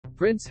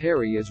Prince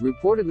Harry is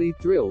reportedly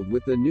thrilled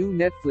with the new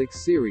Netflix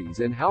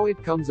series and how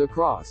it comes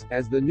across,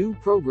 as the new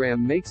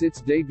program makes its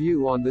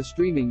debut on the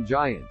streaming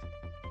giant.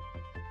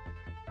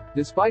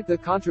 Despite the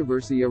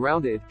controversy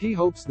around it, he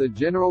hopes the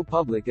general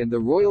public and the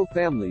royal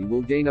family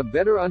will gain a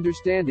better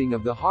understanding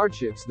of the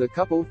hardships the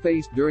couple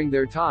faced during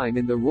their time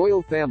in the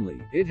royal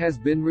family, it has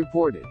been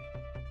reported.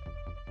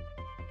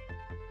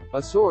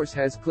 A source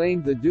has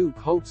claimed the Duke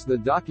hopes the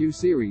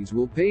docu-series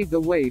will pave the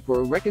way for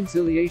a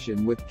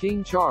reconciliation with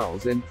King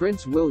Charles and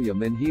Prince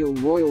William and heal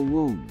royal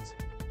wounds.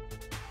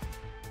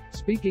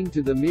 Speaking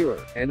to The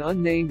Mirror, an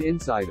unnamed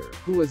insider,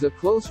 who is a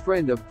close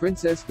friend of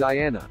Princess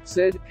Diana,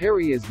 said,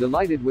 "Harry is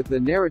delighted with the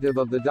narrative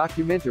of the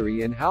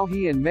documentary and how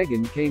he and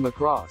Meghan came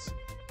across.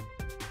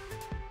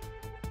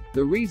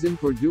 The reason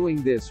for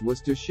doing this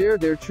was to share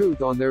their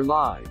truth on their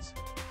lives.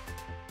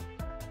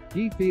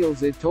 He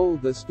feels it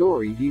told the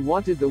story he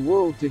wanted the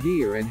world to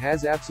hear and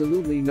has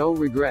absolutely no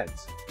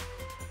regrets."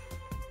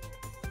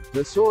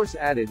 The source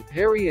added,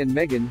 Harry and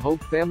Meghan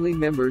hope family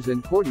members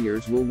and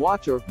courtiers will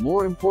watch or,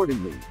 more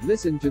importantly,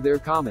 listen to their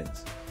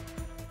comments.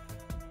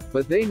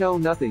 But they know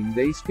nothing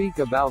they speak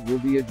about will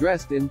be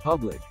addressed in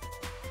public.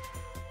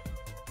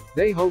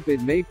 They hope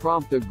it may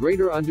prompt a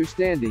greater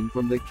understanding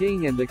from the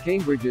King and the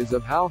Cambridges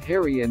of how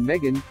Harry and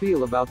Meghan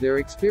feel about their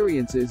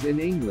experiences in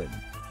England.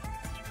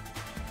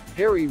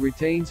 Harry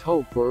retains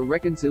hope for a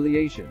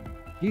reconciliation.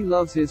 He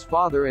loves his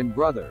father and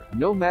brother,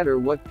 no matter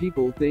what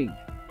people think.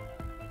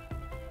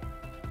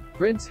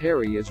 Prince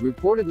Harry is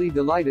reportedly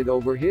delighted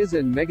over his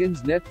and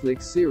Meghan's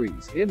Netflix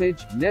series,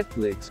 Image,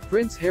 Netflix.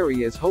 Prince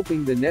Harry is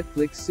hoping the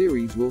Netflix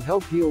series will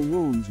help heal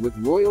wounds with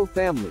royal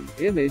family,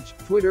 Image,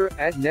 Twitter,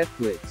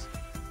 @Netflix.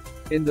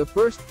 In the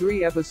first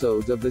 3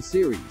 episodes of the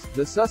series,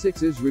 the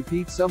Sussexes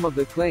repeat some of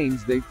the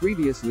claims they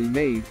previously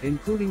made,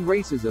 including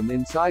racism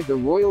inside the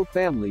royal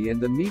family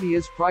and the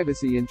media's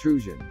privacy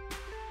intrusion.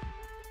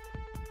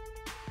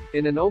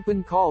 In an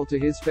open call to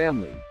his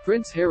family,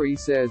 Prince Harry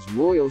says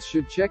royals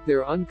should check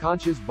their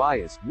unconscious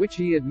bias, which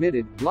he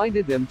admitted,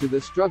 blinded them to the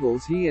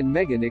struggles he and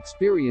Meghan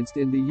experienced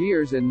in the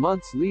years and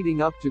months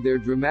leading up to their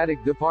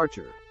dramatic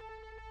departure.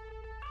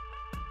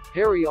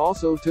 Harry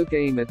also took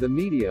aim at the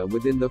media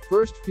within the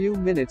first few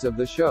minutes of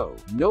the show.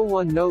 "No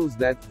one knows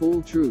that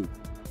full truth.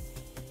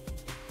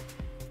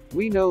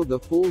 We know the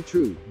full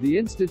truth, the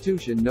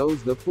institution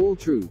knows the full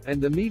truth,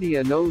 and the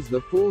media knows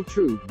the full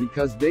truth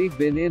because they've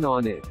been in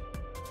on it."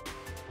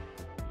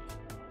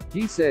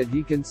 He said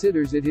he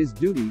considers it his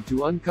duty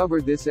to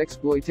uncover this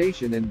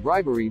exploitation and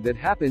bribery that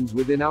happens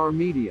within our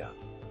media.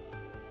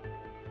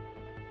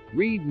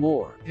 Read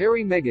more.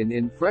 Harry-Meghan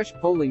in fresh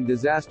polling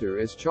disaster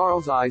as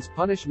Charles eyes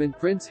punishment.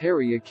 Prince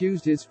Harry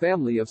accused his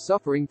family of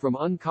suffering from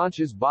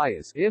unconscious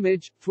bias.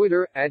 Image,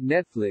 Twitter,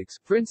 @Netflix.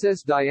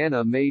 Princess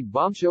Diana made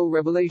bombshell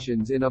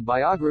revelations in a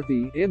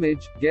biography.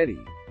 Image,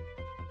 Getty.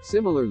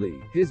 Similarly,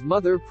 his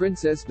mother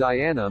Princess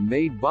Diana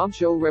made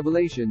bombshell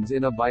revelations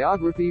in a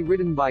biography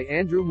written by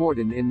Andrew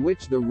Morton in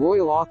which the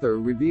royal author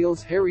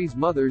reveals Harry's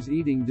mother's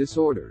eating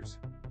disorders.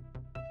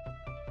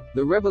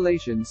 The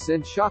revelations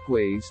sent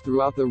shockwaves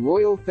throughout the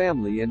royal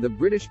family and the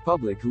British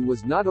public, who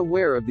was not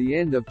aware of the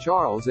end of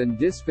Charles and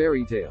this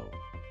fairy tale.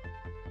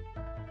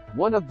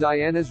 One of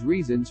Diana's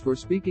reasons for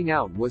speaking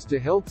out was to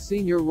help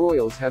senior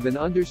royals have an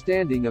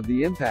understanding of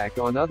the impact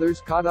on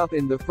others caught up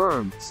in the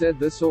firm, said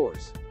the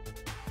source.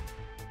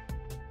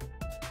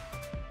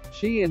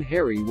 She and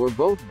Harry were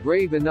both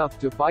brave enough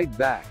to fight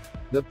back.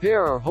 The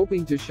pair are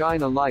hoping to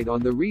shine a light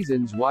on the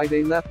reasons why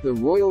they left the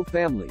royal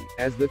family,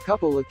 as the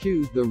couple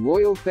accused the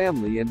royal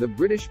family and the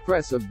British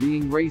press of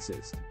being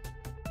racist.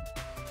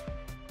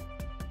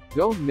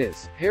 Don't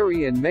miss,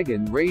 Harry and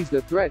Meghan raised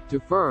a threat to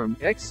firm,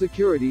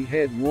 ex-security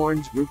head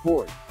warns.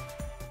 Report.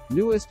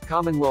 Newest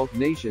Commonwealth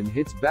nation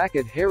hits back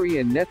at Harry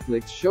and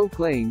Netflix show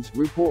claims.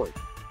 Report.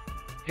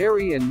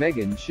 Harry and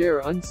Meghan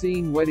share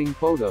unseen wedding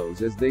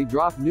photos as they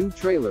drop new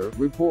trailer.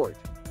 Report.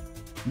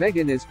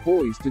 Meghan is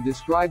poised to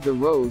describe the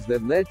rows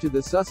that led to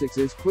the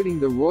Sussexes quitting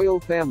the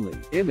royal family.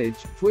 Image,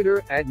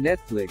 Twitter,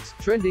 @Netflix.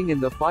 Trending in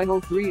the final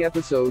 3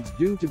 episodes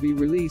due to be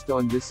released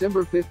on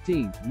December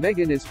 15.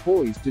 Meghan is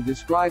poised to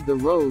describe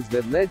the rows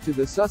that led to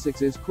the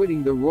Sussexes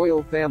quitting the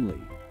royal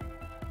family.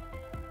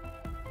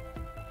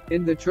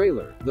 In the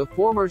trailer, the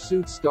former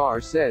Suits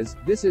star says,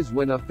 "This is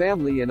when a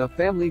family and a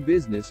family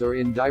business are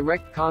in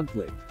direct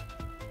conflict."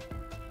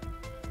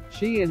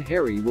 She and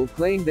Harry will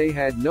claim they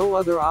had no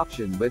other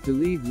option but to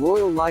leave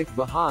royal life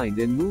behind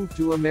and move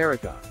to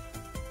America.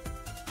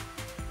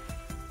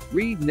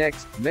 Read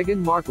next,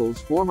 Meghan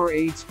Markle's former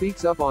aide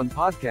speaks up on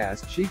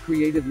podcast she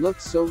created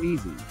looks so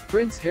easy.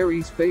 Prince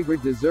Harry's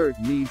favorite dessert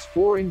needs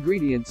 4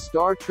 ingredients.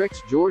 Star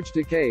Trek's George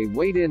Takei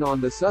weighed in on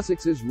the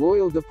Sussexes'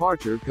 royal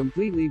departure.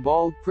 Completely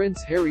bald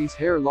Prince Harry's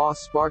hair loss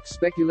sparks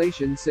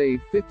speculation.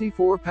 Save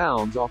 54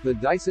 pounds off the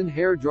Dyson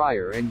hair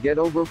dryer and get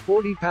over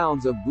 40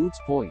 pounds of Boots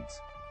points.